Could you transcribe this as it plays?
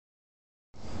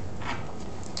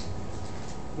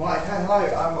Right, okay,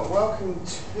 hello, welcome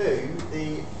to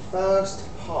the first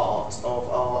part of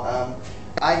our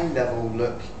A-level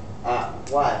look at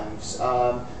waves.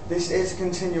 This is a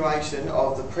continuation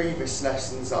of the previous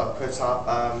lessons that I put up,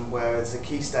 where it's a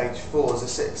Key Stage 4,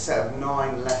 it's a set of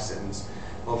 9 lessons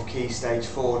of Key Stage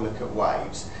 4 look at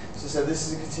waves. So this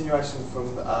is a continuation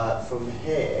from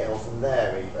here, or from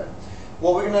there even.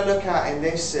 What we're going to look at in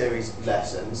this series of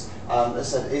lessons, as I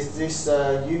said, is this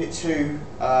Unit 2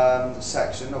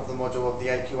 section of the module of the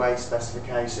AQA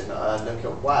specification, look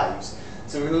at waves.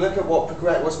 So we're going to look at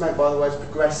what's meant by the words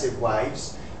progressive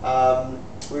waves. We're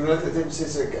going to look at the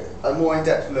differences, a more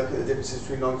in-depth look at the differences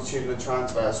between longitudinal and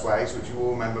transverse waves, which you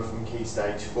all remember from Key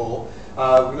Stage 4.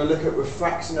 We're going to look at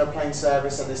refraction of plane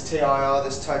surface, and this TIR,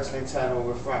 this total internal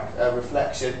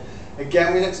reflection.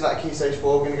 Again, we looked at that at Key Stage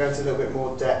 4. We're going to go into a little bit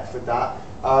more depth with that.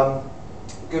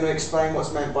 Going to explain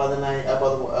what's meant by the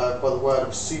by the word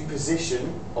of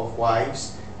superposition of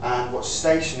waves and what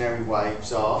stationary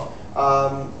waves are.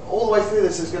 All the way through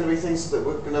this, there's going to be things that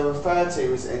we're going to refer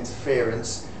to as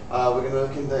interference. We're going to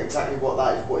look into exactly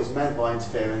what is meant by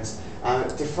interference.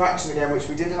 Diffraction again, which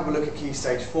we did have a look at Key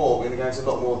Stage 4. We're going to go into a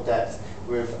lot more depth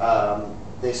with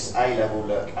this A-level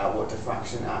look at what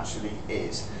diffraction actually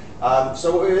is.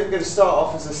 So we're going to start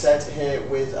off, as I said, here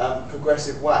with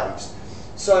progressive waves.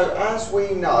 So as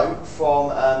we know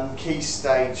from Key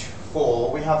Stage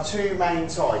 4, we have two main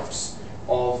types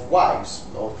of waves,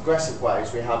 or progressive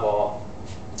waves. We have our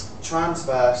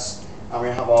transverse and we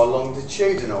have our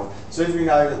longitudinal. So as we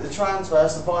know that the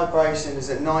transverse, the vibration is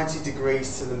at 90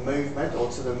 degrees to the movement or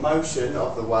to the motion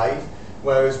of the wave,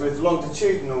 whereas with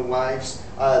longitudinal waves,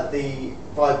 the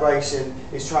vibration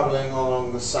is travelling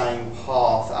along the same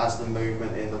path as the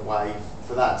movement in the wave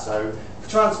for that. So for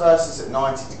transverse it's at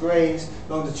 90 degrees,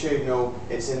 longitudinal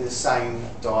it's in the same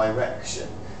direction.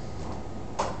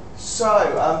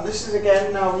 So this is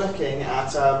again now looking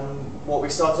at what we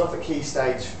started off at Key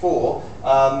Stage 4.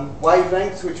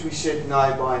 Wavelength, which we should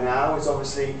know by now, is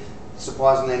obviously,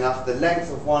 surprisingly enough, the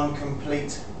length of one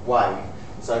complete wave.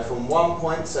 So from one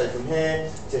point, so from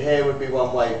here to here would be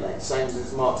one wavelength, same as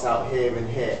it's marked out here and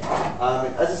here.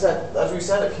 As we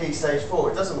said at Key Stage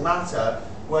 4, it doesn't matter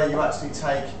where you actually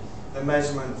take the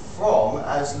measurement from,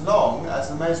 as long as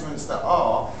the measurements that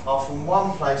are from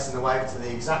one place in the wave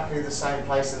to exactly the same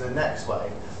place in the next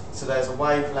wave. So there's a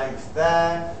wavelength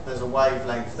there, there's a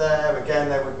wavelength there, again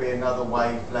there would be another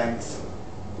wavelength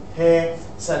here.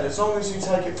 So as long as you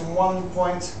take it from one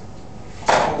point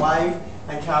of the wave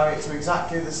and carry it to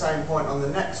exactly the same point on the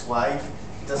next wave,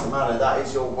 it doesn't matter, that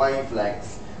is your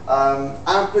wavelength.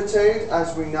 Amplitude,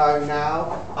 as we know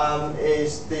now,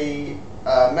 is the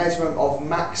measurement of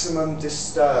maximum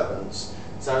disturbance.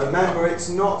 So remember, it's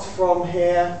not from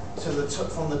here to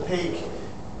from the peak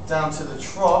down to the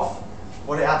trough.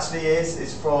 What it actually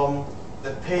is from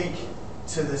the peak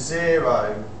to the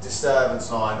zero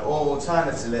disturbance line, or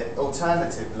alternatively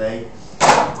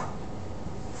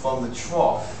from the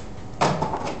trough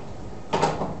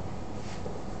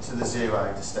to the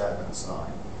zero disturbance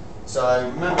line. So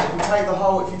remember,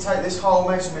 if you take this whole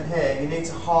measurement here, you need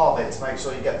to halve it to make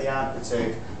sure you get the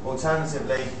amplitude.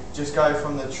 Alternatively, just go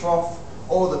from the trough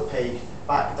or the peak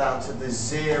back down to the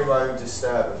zero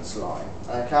disturbance line.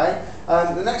 Okay.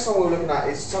 The next one we're looking at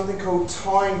is something called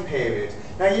time period.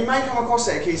 Now you may come across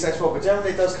it at Key Stage 4, but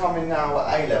generally it does come in now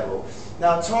at A-level.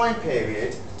 Now time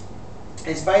period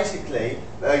is basically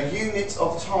a unit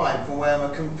of time for when a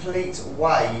complete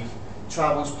wave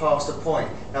travels past a point.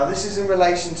 Now this is in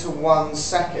relation to 1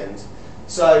 second.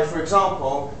 So for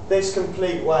example, this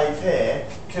complete wave here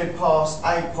could pass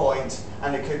a point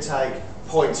and it could take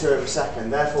 0.2 of a second.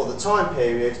 Therefore the time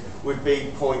period would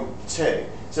be 0.2.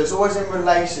 So it's always in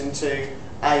relation to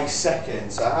a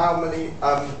second. So how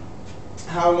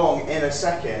long in a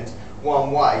second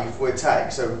one wave would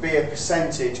take. So it would be a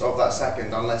percentage of that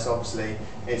second, unless obviously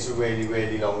it's a really,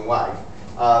 really long wave.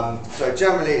 So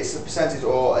generally it's the percentage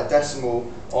or a decimal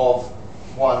of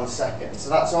 1 second. So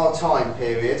that's our time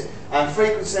period. And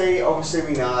frequency, obviously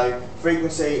we know,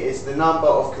 frequency is the number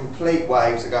of complete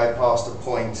waves that go past a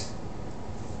point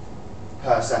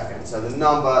per second. So the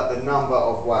number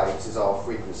of waves is our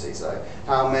frequency. So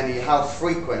how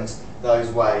frequent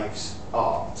those waves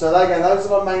are. So again, those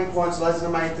are the main points, those are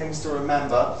the main things to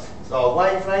remember. So our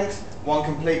wavelength, one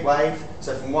complete wave,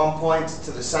 so from one point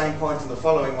to the same point in the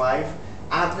following wave.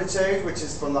 Amplitude, which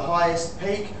is from the highest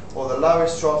peak or the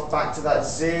lowest trough back to that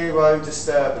zero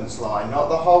disturbance line. Not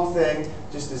the whole thing,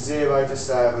 just the zero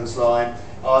disturbance line.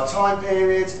 Our time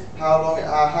period, how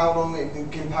long in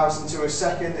comparison to a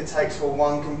second it takes for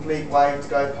one complete wave to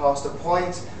go past a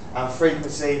point. And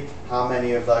frequency, how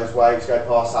many of those waves go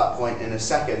past that point in a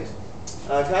second.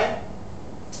 Okay?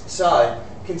 So,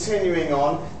 continuing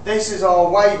on, this is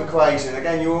our wave equation.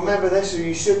 Again, you'll remember this, or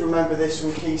you should remember this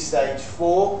from Key Stage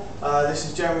 4. This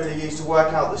is generally used to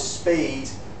work out the speed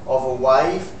of a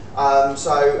wave.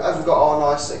 So, as we've got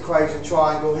our nice equation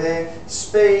triangle here,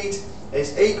 speed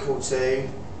is equal to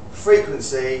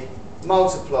frequency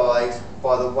multiplied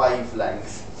by the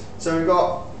wavelength. So we've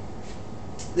got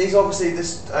these, obviously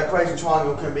this equation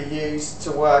triangle can be used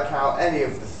to work out any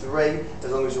of the three, as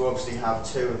long as you obviously have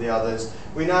two of the others.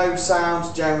 We know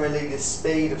sound, generally the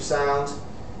speed of sound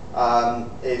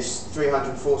is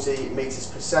 340 meters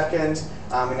per second,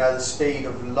 and we know the speed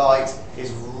of light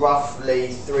is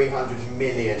roughly 300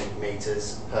 million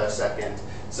meters per second.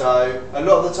 So a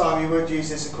lot of the time you would use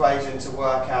this equation to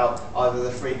work out either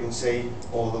the frequency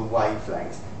or the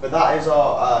wavelength. But that is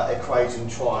our equation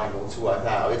triangle to work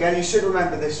out. Again, you should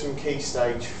remember this from Key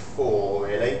Stage 4,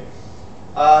 really.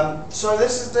 So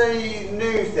this is the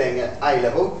new thing at A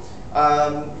level.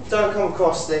 Don't come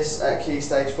across this at Key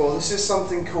Stage 4. This is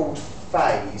something called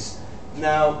phase.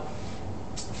 Now,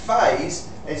 phase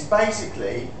is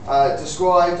basically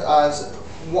described as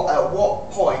at what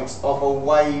point of a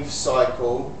wave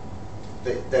cycle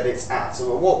that it's at.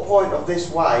 So at what point of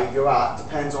this wave you're at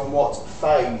depends on what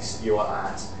phase you are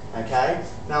at. Okay?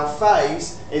 Now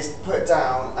phase is put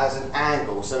down as an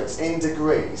angle, so it's in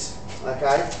degrees.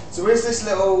 Okay? So is this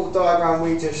little diagram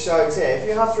we just showed here? If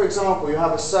you have, for example, you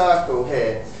have a circle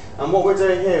here, and what we're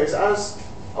doing here is as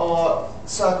our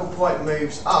circle point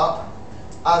moves up,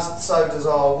 so does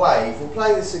our wave. We'll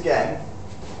play this again.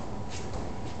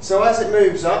 So as it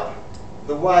moves up,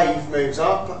 the wave moves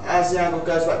up. As the angle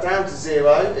goes back down to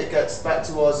 0, it gets back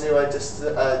to our 0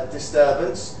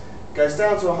 disturbance. Goes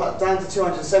down to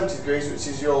 270 degrees, which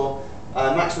is your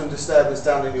maximum disturbance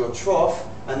down in your trough,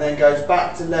 and then goes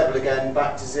back to level again,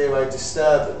 back to 0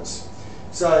 disturbance.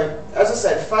 So, as I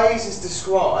said, phase is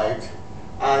described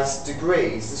as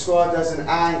degrees, described as an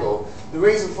angle. The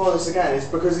reason for this again is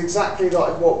because exactly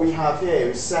like what we have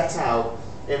here is set out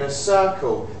in a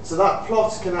circle. So that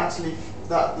plot can actually,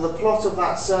 the plot of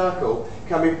that circle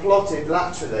can be plotted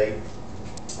laterally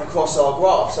across our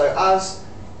graph. So as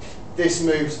this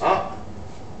moves up,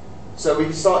 so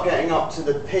we start getting up to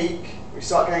the peak,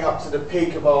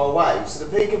 of our wave. So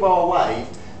the peak of our wave,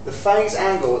 the phase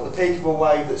angle at the peak of a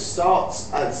wave that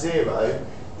starts at 0,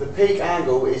 the peak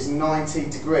angle is 90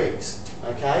 degrees.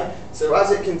 Okay? So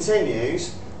as it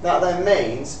continues, that then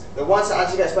means that once it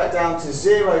actually gets back down to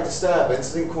 0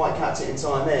 disturbance, I didn't quite catch it in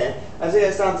time here, as it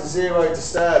gets down to 0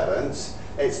 disturbance,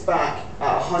 it's back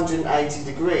at 180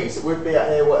 degrees. It would be at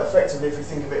here, what effectively, if you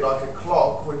think of it like a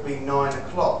clock, would be 9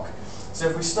 o'clock. So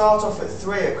if we start off at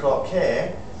 3 o'clock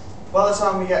here, by the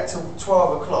time we get to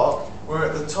 12 o'clock, we're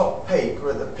at the top peak,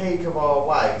 we're at the peak of our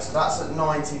wave, so that's at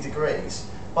 90 degrees.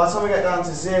 By the time we get down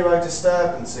to 0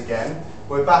 disturbance again,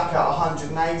 we're back at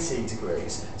 180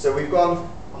 degrees. So we've gone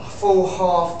a full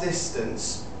half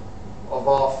distance of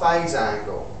our phase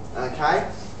angle. Okay?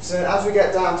 So as we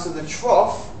get down to the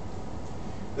trough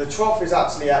is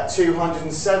actually at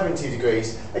 270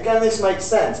 degrees. Again, this makes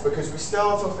sense because we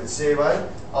start off at 0,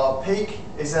 our peak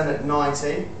is then at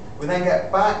 90, we then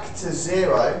get back to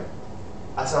 0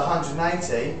 at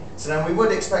 180, so then we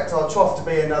would expect our trough to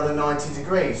be another 90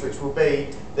 degrees, which will be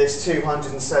this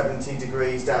 270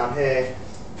 degrees down here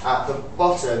at the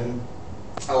bottom,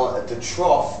 or at the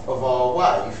trough of our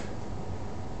wave.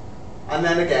 And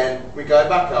then again, we go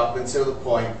back up until the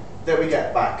point that we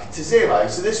get back to 0.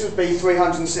 So this would be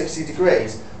 360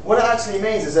 degrees. What it actually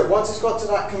means is that once it's got to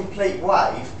that complete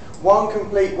wave, one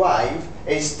complete wave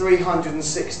is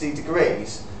 360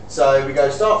 degrees. So we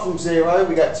start from 0,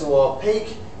 we get to our peak,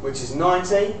 which is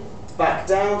 90, back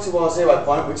down to our 0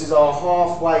 point, which is our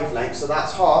half wavelength, so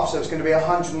that's half, so it's going to be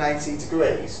 180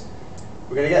 degrees.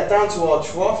 We're going to get down to our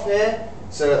trough here,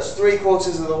 so that's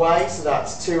 3/4 of the way, so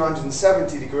that's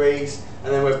 270 degrees,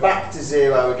 and then we're back to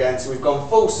 0 again, so we've gone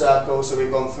full circle, so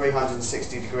we've gone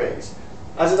 360 degrees.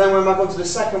 As it then went back onto the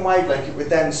second wavelength, it would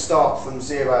then start from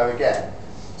 0 again.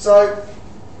 So,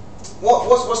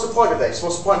 what's the point of this?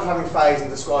 What's the point of having phase and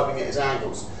describing it as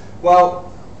angles?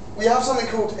 Well, we have something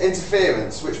called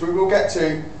interference, which we will get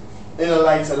to in a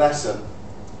later lesson.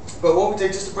 But what we do,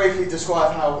 just to briefly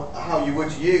describe how you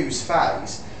would use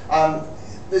phase,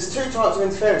 there's two types of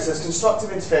interference. There's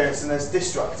constructive interference and there's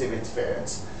destructive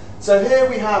interference. So here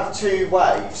we have two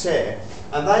waves here,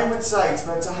 and they would say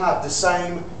to have the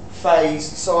same phase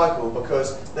cycle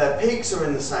because their peaks are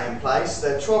in the same place,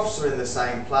 their troughs are in the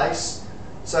same place,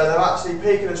 so they're actually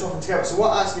peaking and troughing together. So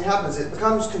what actually happens, it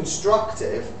becomes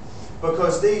constructive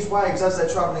because these waves, as they're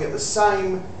travelling at the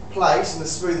same place and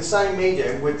through the same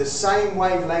medium with the same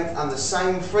wavelength and the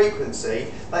same frequency,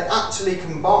 they actually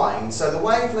combine. So the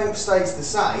wavelength stays the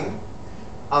same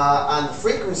and the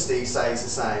frequency stays the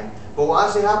same. But what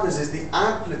actually happens is the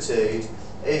amplitude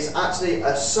is actually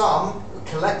a sum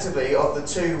collectively of the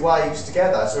two waves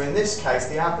together. So in this case,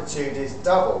 the amplitude is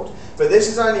doubled. But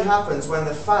this only happens when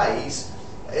the phase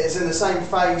is in the same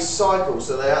phase cycle.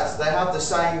 So they have the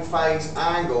same phase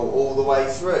angle all the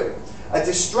way through. A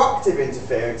destructive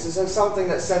interference is something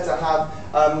that's said to have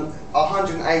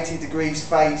 180 degrees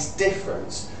phase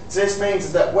difference. So this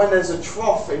means that when there's a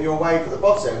trough in your wave at the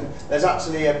bottom, there's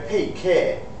actually a peak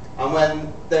here. And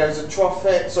when there's a trough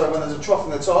here, when there's a trough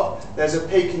in the top, there's a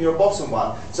peak in your bottom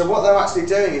one. So what they're actually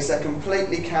doing is they're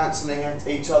completely cancelling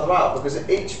each other out, because at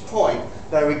each point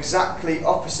they're exactly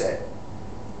opposite.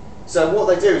 So what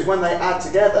they do is when they add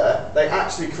together, they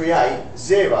actually create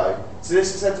 0. So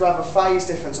this is said to have a phase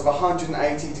difference of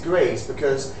 180 degrees,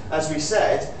 because as we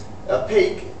said, a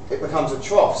peak, it becomes a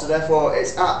trough, so therefore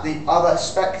it's at the other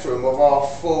spectrum of our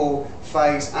full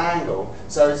phase angle.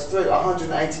 So it's through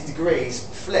 180 degrees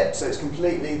flipped, so it's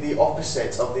completely the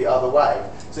opposite of the other wave.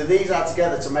 So these add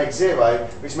together to make 0,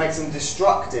 which makes them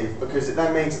destructive, because it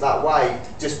then means that wave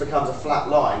just becomes a flat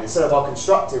line, instead of our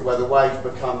constructive, where the wave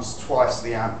becomes twice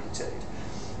the amplitude.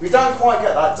 If we don't quite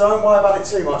get that, don't worry about it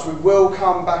too much. We will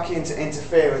come back into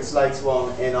interference later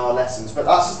on in our lessons. But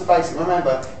that's just the basic.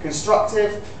 Remember,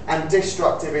 constructive and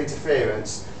destructive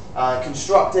interference.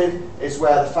 Constructive is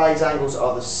where the phase angles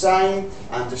are the same,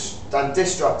 and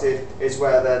destructive is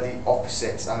where they're the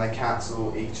opposites and they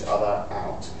cancel each other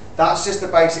out. That's just the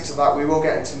basics of that. We will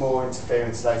get into more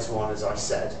interference later on, as I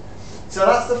said. So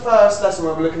that's the first lesson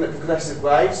where we're looking at progressive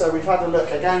waves. So we've had a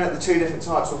look again at the two different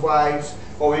types of waves,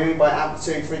 what we mean by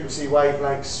amplitude, frequency,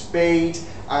 wavelength, speed,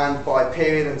 and by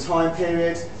period and time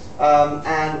period.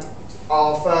 And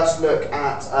our first look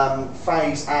at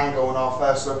phase angle and our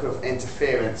first look of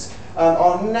interference.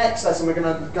 Our next lesson we're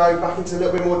going to go back into a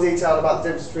little bit more detail about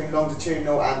the difference between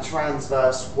longitudinal and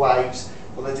transverse waves,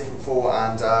 what they're different for,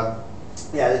 and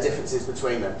the differences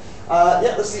between them.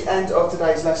 That's the end of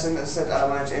today's lesson. As I said,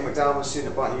 my name is Ian McDowell, I'm a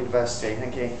student at Brighton University.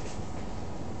 Thank you.